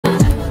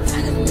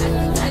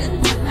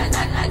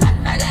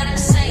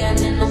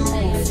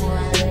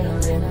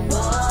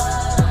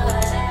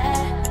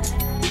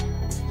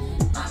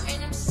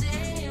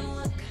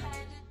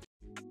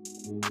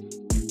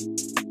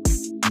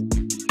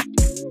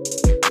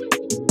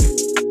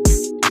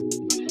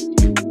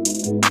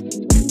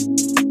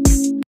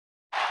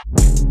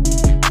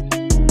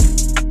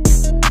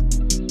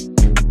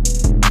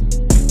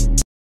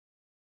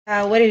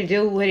y'all? What it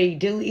do? What it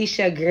do? It's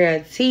your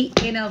girl T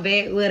in a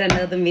bed with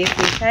another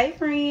message. Hey,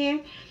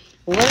 friend.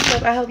 What's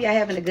up? I hope y'all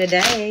having a good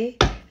day.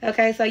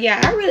 Okay, so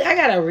yeah, I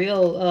got a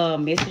real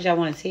message I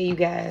want to tell you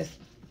guys.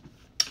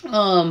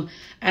 I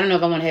don't know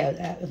if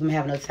I'm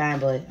having no time,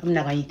 but I'm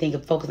not gonna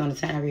focus on the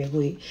time real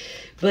quick.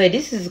 But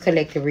this is a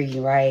collective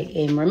reading, right?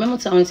 And remember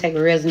to only take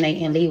what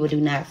resonate and leave what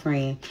do not,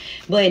 friend.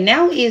 But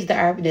now is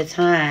the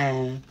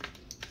time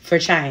for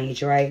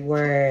change, right?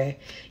 Where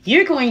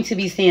you're going to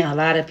be seeing a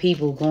lot of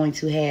people going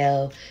to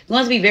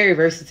be very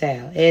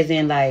versatile, as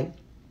in like,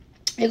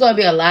 there's going to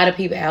be a lot of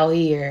people out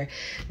here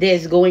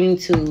that's going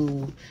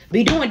to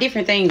be doing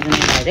different things in their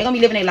life. They're going to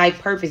be living their life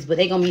purpose, but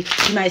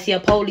you might see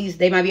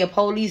they might be a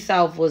police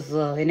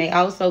officer, and they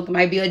also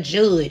might be a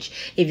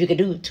judge. If you could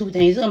do two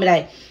things, it's going to be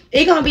like,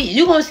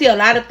 you're going to see a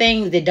lot of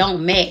things that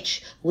don't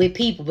match with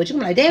people, but you're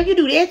going to be like, damn, you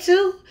do that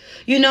too?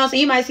 You know, so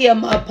you might see a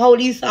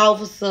police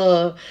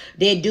officer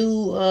that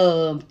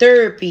do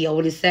therapy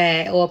on the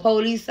side, or a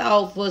police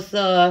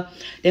officer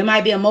that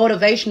might be a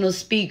motivational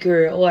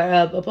speaker, or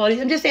a police.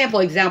 I'm just saying,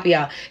 for example,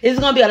 y'all, it's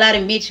going to be a lot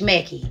of Mitch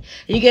Mackey.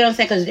 You get what I'm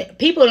saying? Because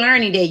people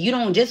learning that you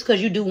don't, just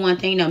because you do one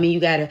thing, don't mean you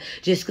got to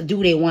just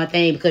do that one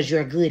thing because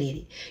you're good at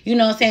it. You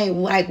know what I'm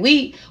saying? Like,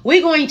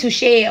 we're going to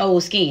shed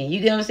old skin.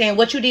 You get what I'm saying?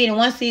 What you did in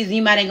one season,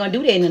 you might ain't going to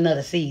do that in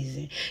another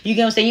season. You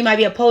get what I'm saying? You might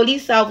be a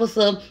police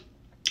officer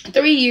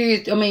 3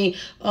 years,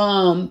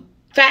 5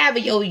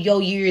 of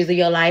your years of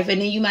your life, and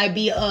then you might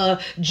be a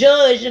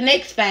judge the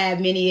next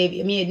 5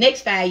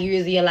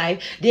 years of your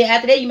life. Then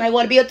after that, you might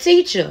want to be a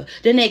teacher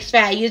the next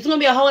 5 years. It's gonna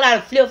be a whole lot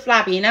of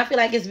flip-flopping, and I feel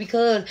like it's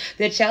because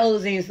the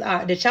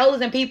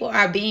chosen people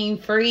are being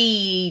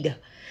freed.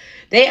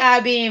 They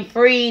are being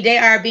freed. They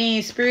are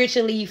being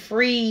spiritually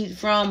freed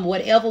from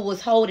whatever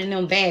was holding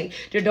them back,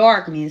 the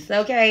darkness.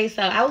 Okay,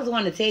 so I was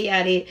wanting to tell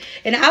y'all that.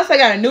 And I also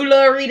got a new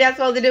little read I'm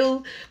supposed to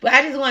do. But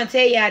I just want to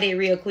tell y'all that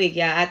real quick,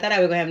 y'all. I thought I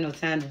was going to have no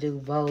time to do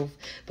both.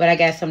 But I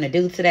got something to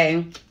do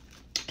today.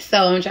 So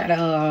I'm trying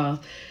to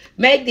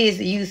make this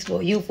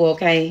useful,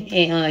 okay?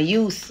 And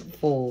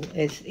useful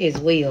as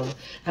well.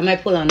 I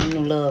might pull on a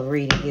new love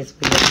reading as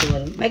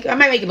well. I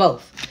might make it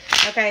both.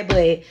 Okay,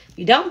 but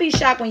you don't be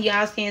shocked when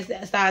y'all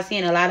start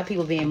seeing a lot of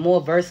people being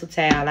more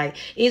versatile. Like,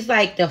 it's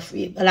like a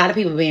lot of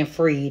people being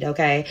freed,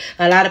 okay?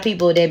 A lot of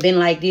people that been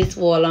like this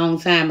for a long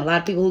time. A lot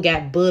of people who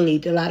got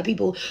bullied. A lot of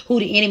people who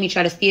the enemy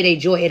try to steal their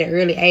joy at an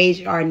early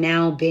age are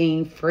now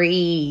being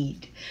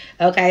freed.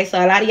 Okay,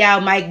 so a lot of y'all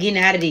might get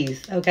out of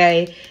this,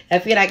 okay? I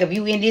feel like if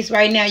you in this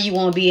right now, you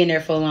won't be in there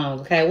for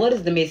long, okay? What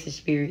is the message,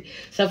 spirit?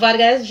 So, Father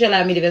God, this is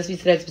allow me to best be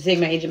to protect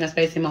my angel, my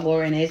space, and my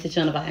aura, and it's the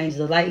channel of our angels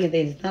of light.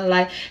 Anything that's not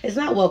light, it's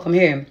not welcome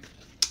here.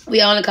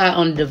 We only call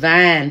on the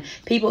divine,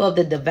 people of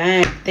the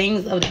divine,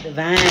 things of the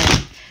divine,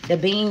 the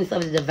beings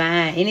of the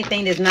divine.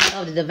 Anything that's not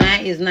of the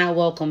divine is not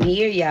welcome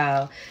here,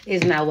 y'all.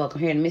 It's not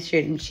welcome here. And make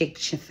sure them check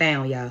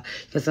sound, y'all.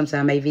 Because sometimes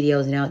I make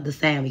videos and the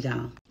sound be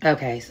gone.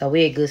 Okay, so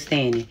we're in good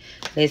standing.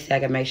 Let's see, I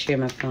can make sure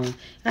my phone.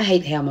 I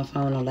hate to have my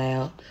phone on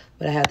loud,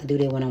 but I have to do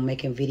that when I'm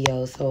making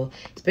videos. So,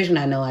 especially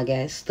when I know I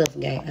got stuff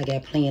I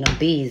got playing, I'm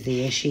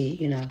busy and shit,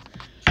 you know.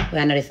 But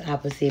I know that's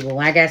opposite. But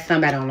when I got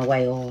somebody on the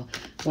way, or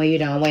when you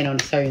don't wait on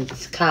a certain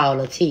call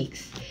or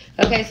text.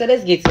 Okay, so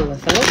let's get to it.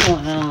 So what's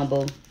going on,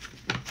 boo?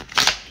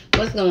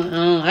 What's going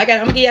on? I'm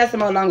gonna give y'all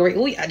some more longer.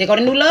 Ooh, they got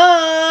a new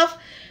love.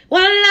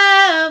 One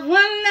love,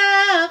 one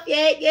love.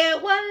 Yeah,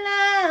 one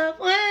love,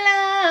 one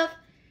love.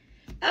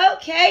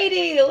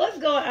 Okay, then. What's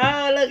going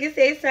on? Look, it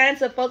says it's time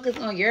to focus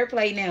on your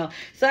play now.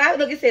 So,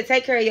 it said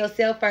take care of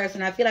yourself first.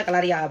 And I feel like a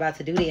lot of y'all about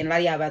to do that. And a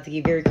lot of y'all about to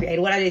get very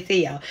creative. What I just tell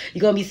y'all?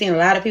 You're going to be seeing a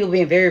lot of people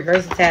being very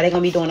versatile. They're going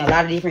to be doing a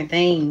lot of different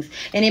things.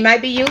 And it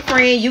might be you,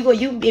 friend.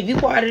 If you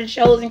part of the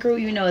chosen crew,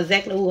 you know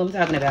exactly who I'm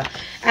talking about.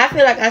 I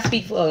feel like I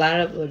speak for a lot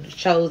of the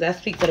chosen. I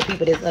speak for the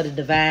people that's of the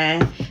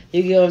divine.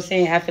 You get what I'm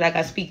saying? I feel like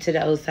I speak to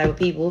those type of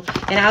people.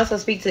 And I also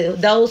speak to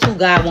those who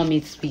God want me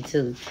to speak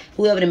to.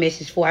 Whoever the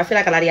message for. I feel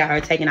like a lot of y'all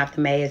are taking off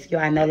the mask. You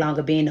are no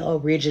longer being the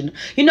original.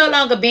 You're no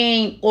longer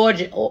being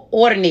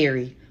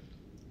ordinary.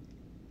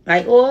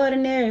 Like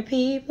ordinary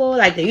people.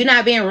 Like you're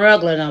not being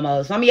regular no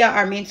more. Some of y'all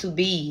are meant to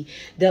be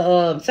some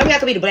of y'all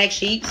could be the black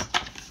sheep.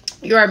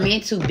 You are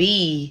meant to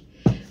be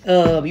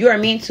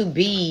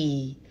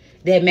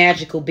that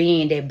magical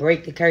being that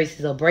break the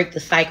curses or break the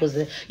cycles.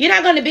 You're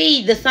not going to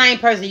be the same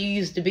person you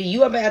used to be.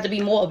 You're about to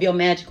be more of your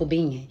magical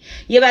being.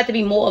 You're about to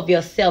be more of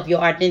yourself, your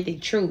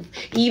authentic truth.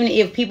 Even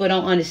if people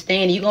don't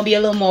understand it, you're going to be a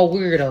little more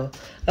weirdo.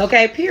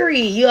 Okay,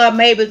 period.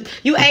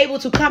 You able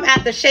to come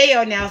out the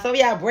shell now. Some of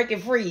y'all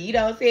breaking free. You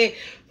know what I'm saying?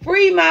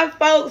 Free my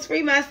folks,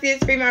 free my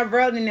sis, free my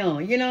brother now.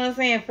 You know what I'm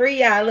saying? Free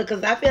y'all. Look,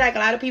 because I feel like a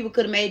lot of people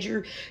could have made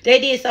you, they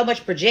did so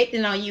much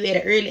projecting on you at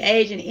an early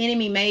age, and the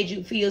enemy made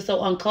you feel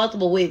so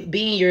uncomfortable with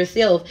being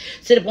yourself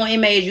to the point it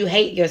made you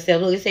hate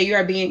yourself. Look, it said you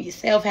are being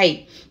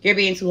self-hate. You're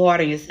being too hard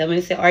on yourself. And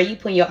it said, are you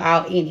putting your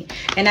all in it?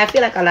 And I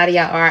feel like a lot of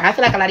y'all are. I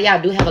feel like a lot of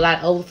y'all do have a lot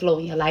of overflow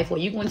in your life where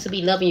you're going to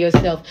be loving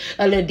yourself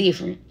a little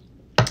different.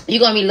 You're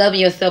going to be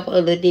loving yourself a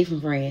little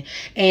different, friend.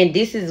 And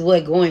this is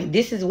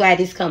why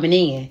this coming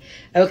in.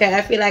 Okay,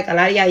 I feel like a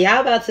lot of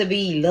y'all about to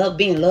be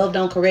being loved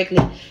on correctly.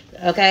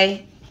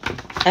 Okay?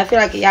 I feel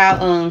like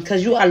y'all,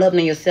 because you are loving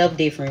on yourself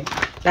different.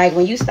 Like,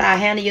 when you start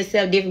handling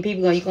yourself different, you're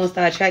going to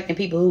start attracting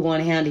people who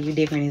want to handle you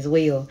different as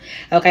well.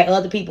 Okay,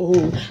 other people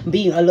who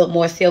be a little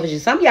more selfish.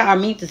 And some of y'all are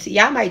meant to see.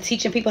 Y'all might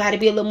teaching people how to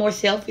be a little more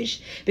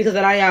selfish because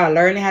a lot of y'all are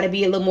learning how to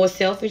be a little more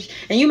selfish.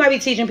 And you might be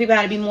teaching people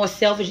how to be more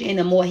selfish in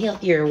a more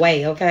healthier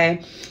way,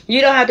 okay?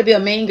 You don't have to be a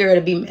mean girl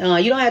to be, you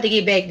don't have to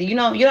get back, you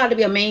don't have to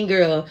be a mean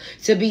girl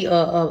to be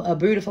a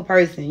beautiful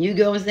person. You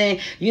get what I'm saying?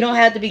 You don't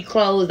have to be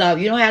closed off.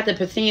 You don't have to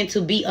pretend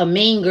to be a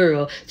mean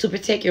girl to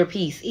protect your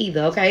peace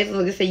either, okay? So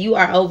like I said, you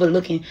are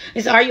overlooking.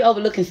 Are you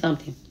overlooking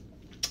something?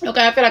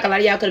 Okay, I feel like a lot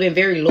of y'all could have been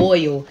very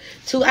loyal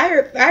to, I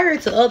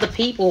heard to other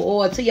people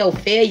or to your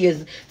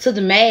failures, to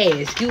the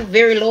mask. You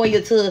very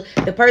loyal to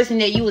the person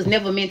that you was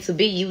never meant to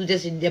be. You was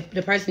just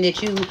the person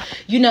that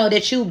you know,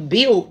 that you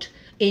built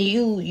and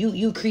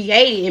you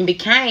created and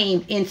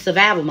became in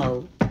survival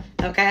mode.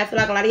 Okay, I feel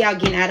like a lot of y'all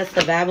getting out of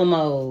survival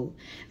mode.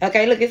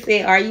 Okay, look, it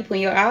said, are you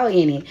putting your all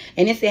in it?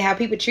 And it said, how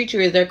people treat you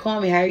is their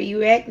karma. How you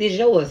react is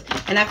yours.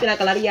 And I feel like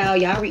a lot of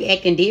y'all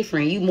reacting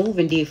different. You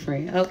moving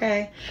different.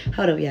 Okay,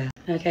 hold up, y'all.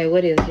 Okay,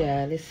 what else,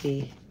 y'all? Let's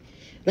see.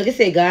 Look, it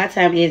said God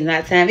time is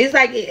not time. It's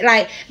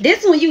like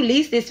this when you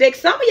least expect.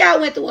 Some of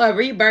y'all went through a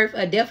rebirth,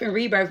 a death and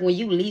rebirth when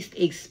you least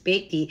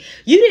expected.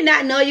 You did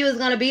not know you was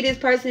going to be this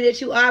person that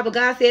you are. But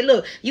God said,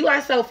 look, you are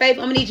so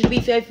faithful. I'm going to need you to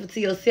be faithful to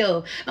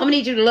yourself. I'm going to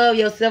need you to love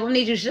yourself. I'm going to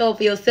need you to show up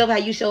for yourself how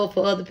you show up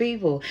for other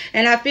people.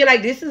 And I feel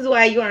like this is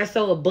why you are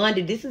so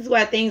abundant. This is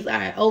why things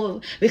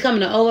are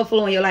becoming an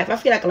overflow in your life. I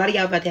feel like a lot of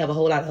y'all about to have a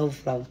whole lot of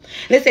overflow.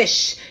 Let's say,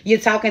 shh, you're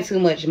talking too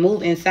much.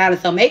 Move in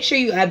silence. So make sure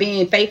you are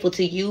being faithful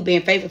to you,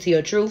 being faithful to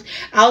your truth.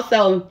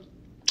 Also,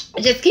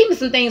 just keeping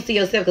some things to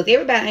yourself because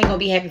everybody ain't going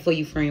to be happy for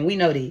you, friend. We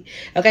know that.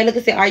 Okay, look,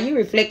 I said, are you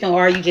reflecting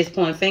or are you just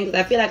pointing fingers?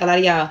 I feel like a lot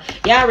of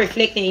y'all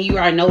reflecting and you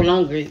are no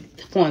longer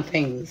pointing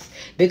fingers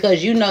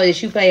because you know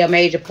that you play a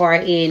major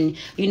part in,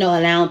 you know,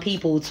 allowing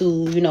people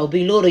to, you know,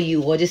 belittle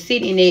you or just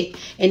sit in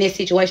this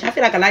situation. I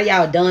feel like a lot of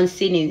y'all done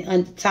sitting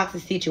in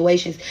toxic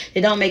situations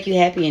that don't make you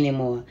happy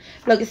anymore.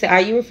 Look, I said,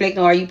 are you reflecting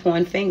or are you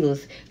pointing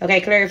fingers?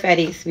 Okay, clarify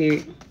that,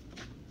 spirit.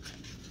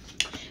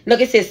 Look,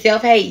 it says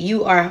self-hate.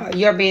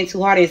 You're being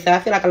too hard on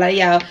yourself. I feel like a lot of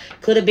y'all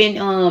could have been,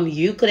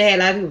 you could have had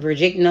a lot of people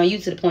projecting on you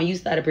to the point you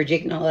started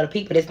projecting on other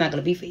people. That's not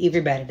going to be for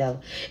everybody, though.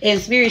 And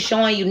Spirit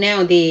showing you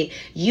now that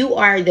you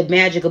are the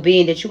magical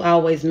being that you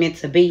always meant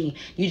to be.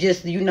 You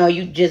just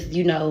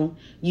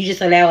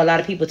allow a lot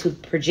of people to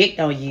project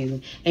on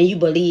you and you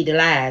believe the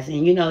lies.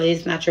 And, you know,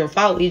 it's not your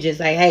fault. You just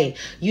like, hey,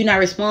 you're not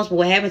responsible for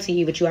what happened to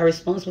you, but you are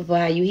responsible for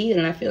how you heal.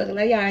 And I feel like a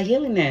lot of y'all are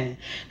healing now.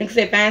 Like I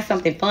said, find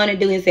something fun to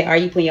do and say, are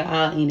you putting your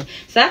all in it?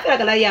 So I feel like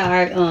a lot of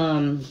y'all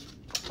are,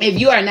 if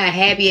you are not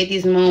happy at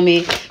this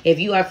moment, if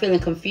you are feeling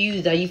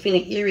confused, are you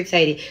feeling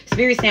irritated?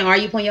 Spirit saying, are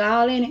you putting your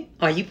all in it?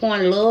 Are you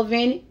pouring love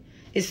in it?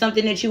 It's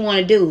something that you want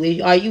to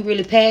do. Are you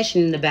really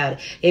passionate about it?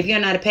 If you're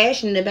not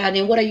passionate about it,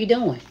 then what are you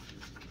doing?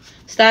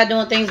 Start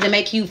doing things that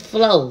make you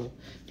flow.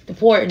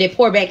 They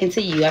pour back into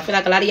you. I feel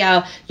like a lot of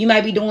y'all, you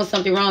might be doing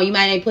something wrong. You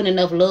might ain't putting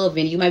enough love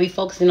in it. You might be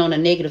focusing on the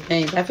negative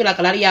things. I feel like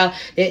a lot of y'all,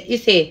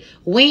 it said,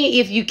 win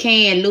if you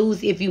can,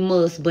 lose if you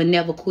must, but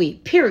never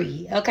quit.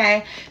 Period.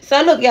 Okay?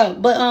 So look, y'all,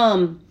 but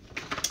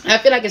I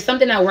feel like if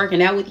something not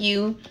working out with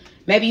you,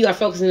 maybe you are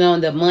focusing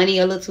on the money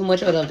a little too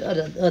much or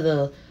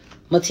the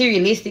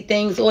materialistic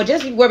things, or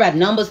just worry about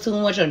numbers too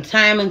much or the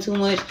timing too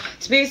much.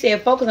 Spirit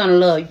said, focus on the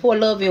love. You pour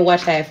love in,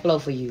 watch how it flow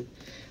for you.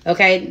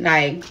 Okay,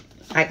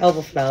 like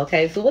overflow.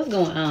 Okay, so what's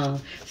going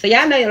on? So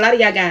y'all know a lot of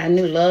y'all got a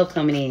new love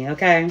coming in.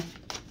 Okay,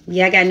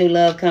 y'all got new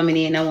love coming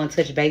in. I want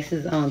to touch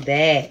bases on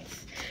that.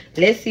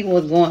 Let's see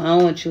what's going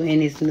on with you in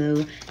this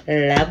new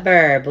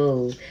lover,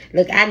 boo.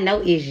 Look, I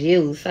know it's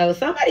you. So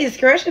somebody's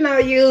crushing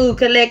on you,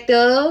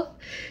 collective.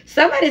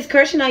 Somebody's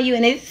crushing on you,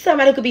 and it's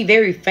somebody who could be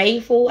very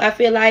faithful. I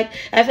feel like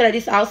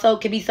this also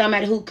could be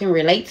somebody who can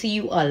relate to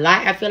you a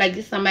lot. I feel like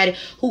this is somebody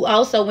who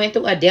also went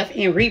through a death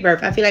and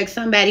rebirth. I feel like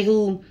somebody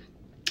who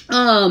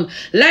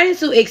learning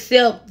to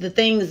accept the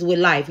things with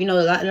life, you know,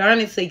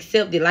 learning to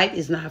accept that life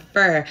is not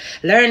fair,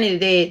 learning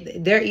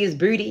that there is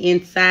beauty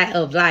inside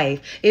of life.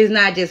 It's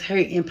not just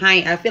hurt and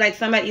pain. I feel like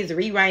somebody is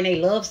rewriting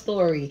a love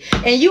story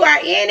and you are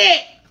in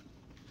it.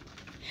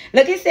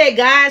 Look, it said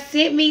God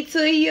sent me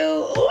to you.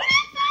 Ooh,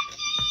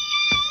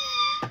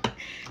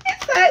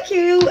 so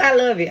cute. I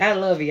love it. I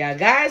love it, y'all.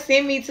 God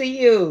sent me to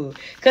you.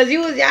 Cause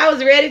y'all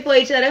was ready for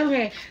each other. I'm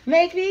here.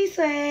 Make me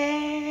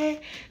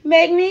sweat.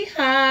 Make me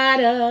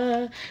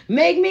harder.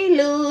 Make me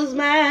lose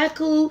my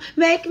cool.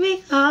 Make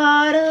me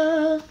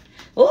harder.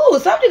 Ooh,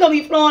 something gonna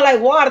be flowing like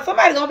water.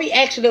 Somebody gonna be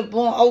actually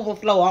going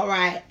overflow, all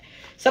right.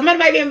 Somebody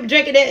might be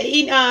drinking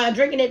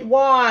that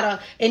water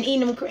and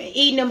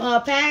eating them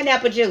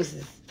pineapple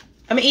juices.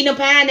 Eating them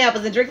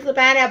pineapples and drinking some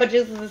pineapple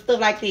juices and stuff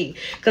like that.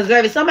 Because,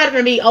 baby, somebody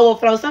for me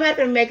overflow. Somebody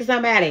for me making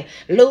somebody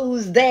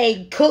lose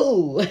their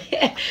cool.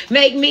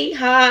 Make me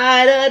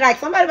harder. Like,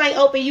 somebody might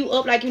open you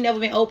up like you never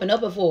been opened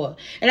up before.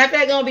 And I feel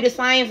like it's going to be the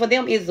same for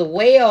them as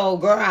well,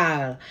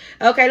 girl.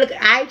 Okay, look,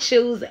 I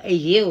choose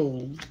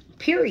you.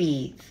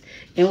 Period.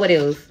 And what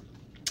else?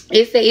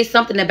 It says it's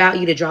something about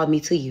you that draws me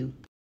to you.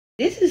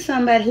 This is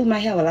somebody who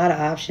might have a lot of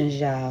options,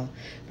 y'all.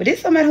 But this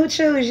is somebody who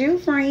chose you,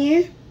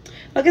 friend.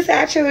 Like I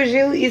said, I chose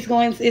you.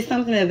 It's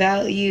something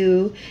about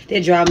you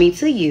that draw me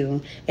to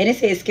you. And it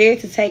says scared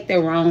to take the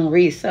wrong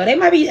risk. So they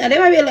might be a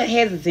little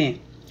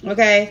hesitant.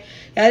 Okay.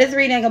 Now this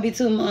reading ain't gonna be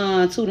too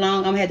long. I'm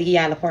gonna have to give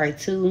y'all a part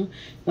 2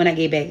 when I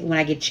get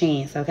a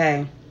chance,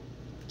 okay?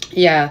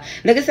 Yeah,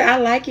 like I said, I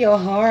like your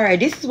heart.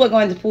 This is what's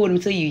going to pull them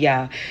to you,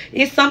 y'all.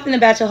 It's something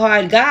about your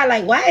heart. God,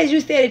 like, why is you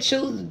steady?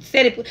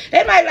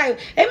 They might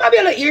be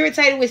a little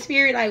irritated with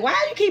spirit. Like, why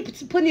do you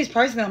keep putting this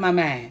person on my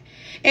mind?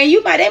 And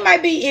they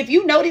might be, if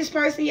you know this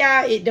person,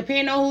 y'all, it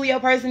depending on who your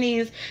person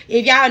is.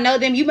 If y'all know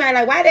them, you might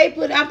like, why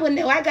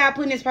God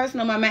putting this person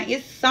on my mind?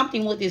 It's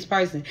something with this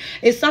person.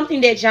 It's something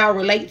that y'all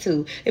relate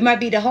to. It might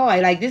be the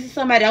heart. Like, this is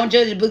somebody, don't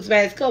judge the books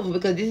by its cover,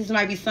 because this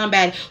might be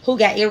somebody who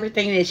got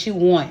everything that you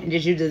want, that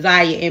you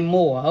desire and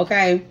more,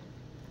 okay?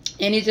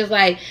 And it's just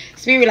like,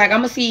 spirit, like, I'm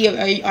going to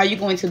see, are you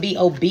going to be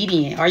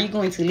obedient? Are you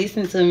going to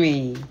listen to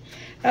me?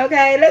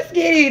 Okay, let's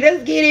get it.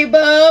 Let's get it,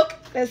 Buck.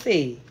 Let's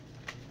see.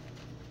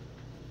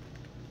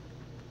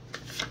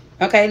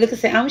 Okay, look and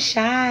say, I'm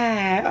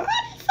shy. Oh,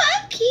 that's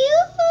so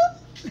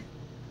cute.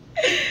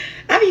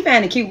 I be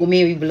finding it cute when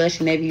men be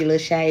blushing. They be a little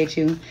shy at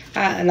you.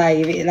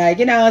 Like,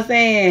 you know what I'm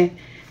saying?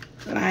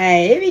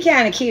 Like, it be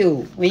kind of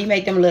cute when you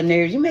make them a little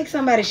nervous. You make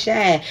somebody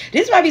shy.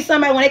 This might be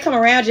somebody, when they come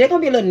around you, they're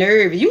going to be a little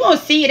nervous. You going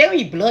to see it. They're going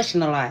to be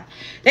blushing a lot.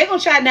 They're going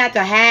to try not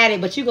to hide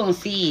it, but you going to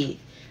see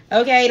it.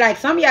 Okay, like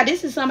some of y'all,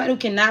 this is somebody who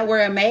cannot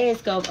wear a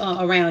mask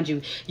around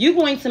you. You're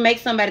going to make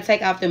somebody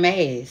take off the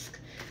mask.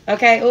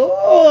 Okay,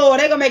 oh,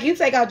 they're going to make you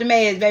take off the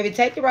mask, baby.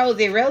 Take the rose.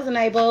 It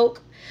resonate, book.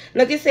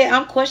 Look, it said,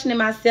 I'm questioning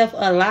myself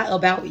a lot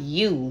about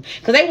you.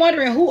 Because they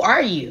wondering, who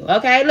are you?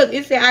 Okay, look,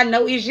 it said, I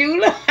know it's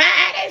you. Look,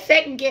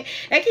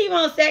 they keep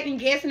on second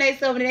guessing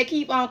themselves, and they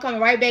keep on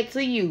coming right back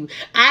to you.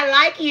 I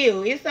like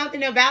you. It's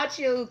something about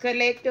you,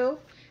 collective.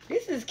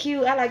 This is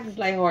cute. I like this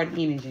lighthearted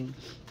energy.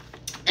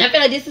 I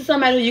feel like this is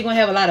somebody who you're going to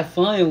have a lot of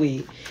fun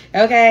with.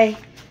 Okay?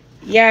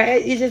 Yeah,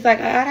 it's just like,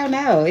 I don't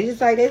know. It's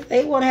just like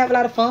they want to have a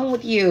lot of fun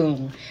with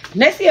you.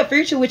 And they see a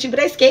future with you, but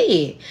they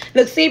scared.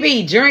 Look,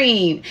 CB,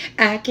 dream.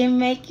 I can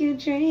make you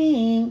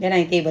dream. That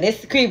ain't there, but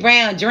it's Chris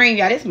Brown, Dream,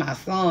 y'all. This is my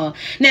song.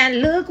 Now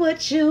look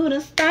what you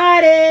done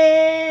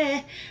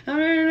started.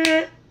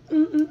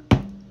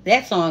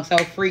 That song's so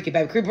freaky,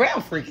 baby. Chris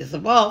Brown freaky as a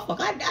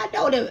motherfucker. I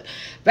know that.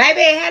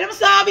 Baby, had them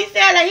song be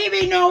sound like he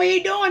be knowing what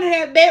he doing in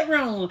that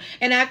bedroom.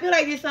 And I feel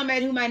like there's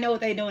somebody who might know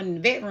what they doing in the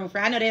bedroom.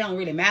 I know they don't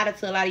really matter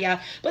to a lot of y'all.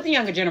 But the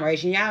younger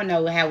generation, y'all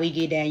know how we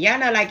get down. Y'all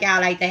know like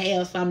y'all like to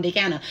have something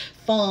kind of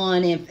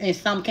fun and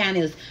some kind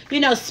of,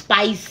 you know,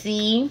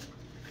 spicy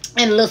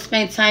and a little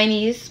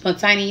spontaneous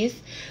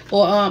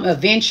or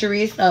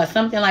adventurous or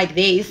something like that.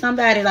 It's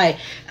somebody like,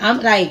 I'm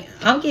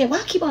getting, why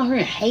I keep on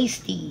hearing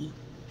hasty?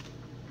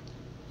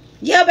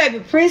 Yeah, baby,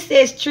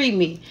 princess treat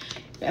me.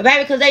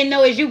 Baby, because they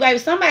know it's you, baby.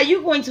 Somebody,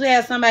 you're going to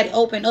have somebody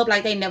open up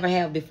like they never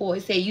have before.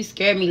 It said, you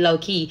scare me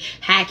low-key,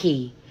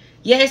 high-key.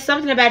 Yeah, it's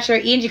something about your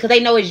energy because they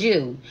know it's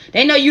you.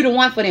 They know you the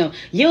one for them.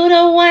 You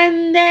the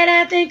one that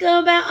I think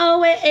about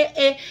always.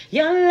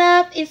 Your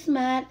love is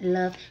my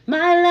love.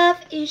 My love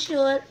is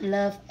your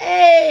love.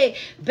 Hey,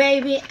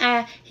 baby,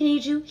 I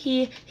need you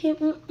here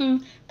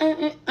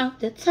all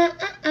the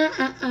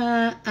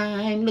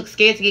time. Look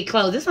scared to get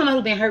close. This is someone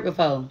who's been hurt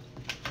before.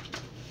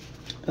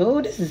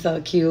 Oh, this is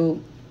so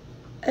cute.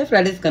 I feel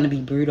like this is going to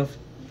be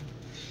beautiful.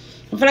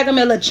 I feel like I'm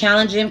a little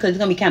challenging because it's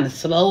going to be kind of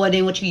slower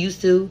than what you used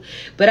to.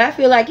 But I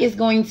feel like it's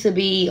going to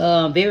be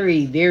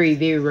very, very,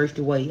 very worth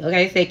the wait.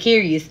 Okay, it said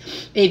curious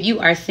if you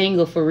are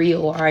single for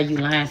real or are you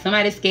lying.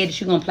 Somebody's scared that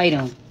you're going to play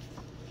them.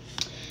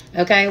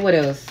 Okay, what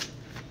else?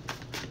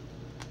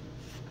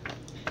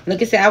 Look,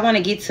 it said, I want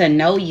to get to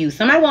know you.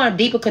 Somebody want a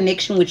deeper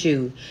connection with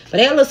you. But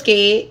they're a little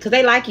scared because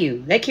they like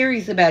you. They're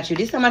curious about you.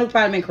 This is somebody who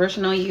probably been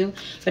crushing on you.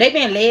 But they've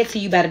been led to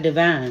you by the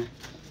divine.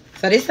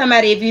 So this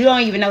somebody, if you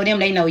don't even know them,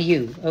 they know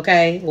you.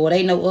 Okay? Or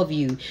they know of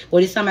you.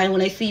 Or this somebody,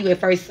 when they see you at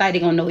first sight, they're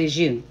going to know it's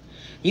you.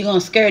 You're going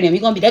to scare them.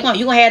 You're going to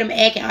have them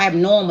acting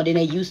abnormal than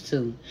they used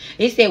to.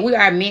 It said, we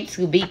are meant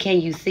to be,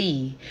 can you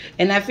see?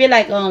 And I feel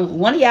like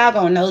one of y'all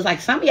going to know. It's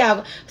like some of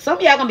y'all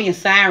going to be in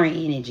siren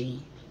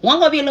energy. One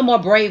going to be a little more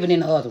braver than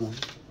the other one.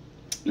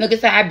 Look,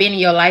 it's like I've been in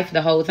your life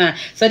the whole time.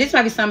 So this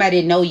might be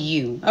somebody that know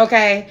you,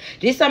 okay?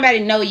 This somebody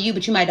know you,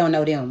 but you might don't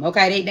know them,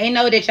 okay? They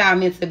know that y'all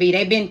meant to be.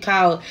 They've been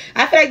called,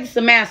 I feel like this is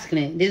a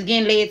masculine. This is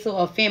getting led to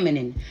a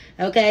feminine,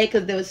 okay?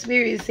 Because the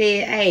spirit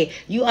said, hey,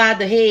 you are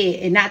the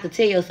head and not the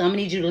tail, so I'm going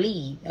to need you to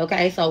lead,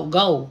 okay? So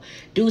go.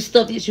 Do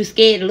stuff that you're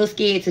scared, a little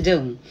scared to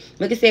do.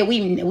 Look, it said,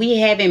 we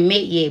haven't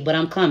met yet, but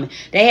I'm coming.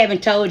 They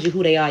haven't told you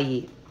who they are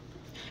yet.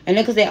 And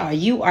look, it said,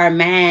 you are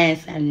mine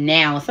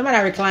now.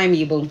 Somebody reclaim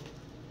you, boo.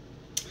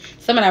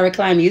 Somebody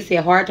reclaim you.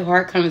 Said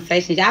heart-to-heart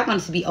conversations. Y'all going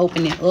to be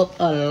opening up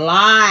a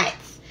lot.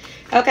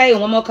 Okay,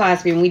 one more card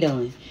screen. We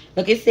done.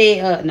 Look, it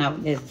said, no,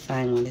 that's the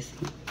same one. Let's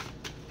see.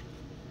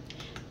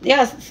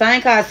 Yeah,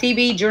 sign called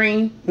CB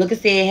Dream. Look, I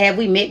said, have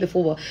we met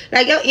before?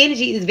 Like, your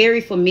energy is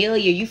very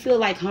familiar. You feel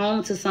like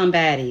home to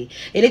somebody.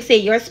 It looks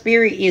like your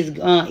spirit is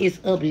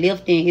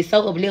uplifting. It's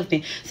so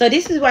uplifting. So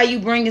this is why you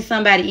bringing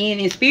somebody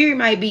in, and spirit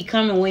might be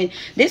coming when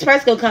this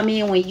person gonna come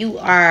in when you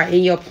are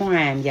in your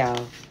prime,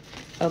 y'all.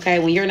 Okay,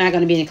 when you're not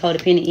gonna be in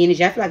codependent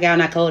energy. I feel like y'all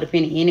not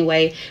codependent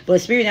anyway, but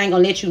spirit ain't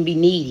gonna let you be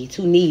needy,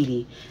 too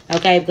needy.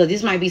 Okay, because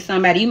this might be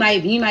somebody you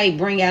might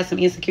bring out some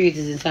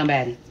insecurities in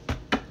somebody.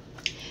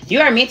 You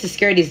are meant to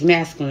scare this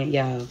masculine,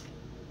 y'all.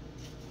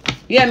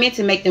 You are meant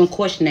to make them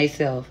question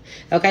themselves.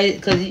 Okay?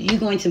 Because you're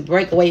going to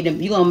break away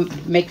them. You're going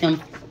to make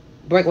them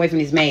break away from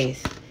this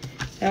mask.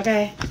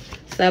 Okay?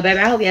 So, baby,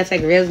 I hope y'all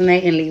take a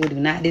resonate and leave with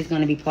not. This is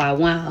going to be part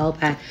 1. I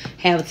hope I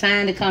have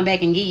time to come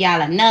back and give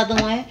y'all another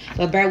one.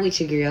 But bear with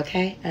your girl,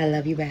 okay? I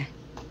love you. Bye.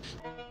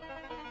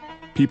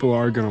 People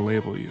are going to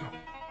label you.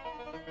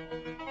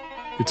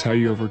 It's how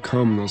you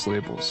overcome those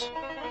labels.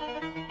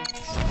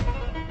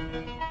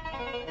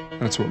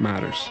 That's what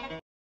matters.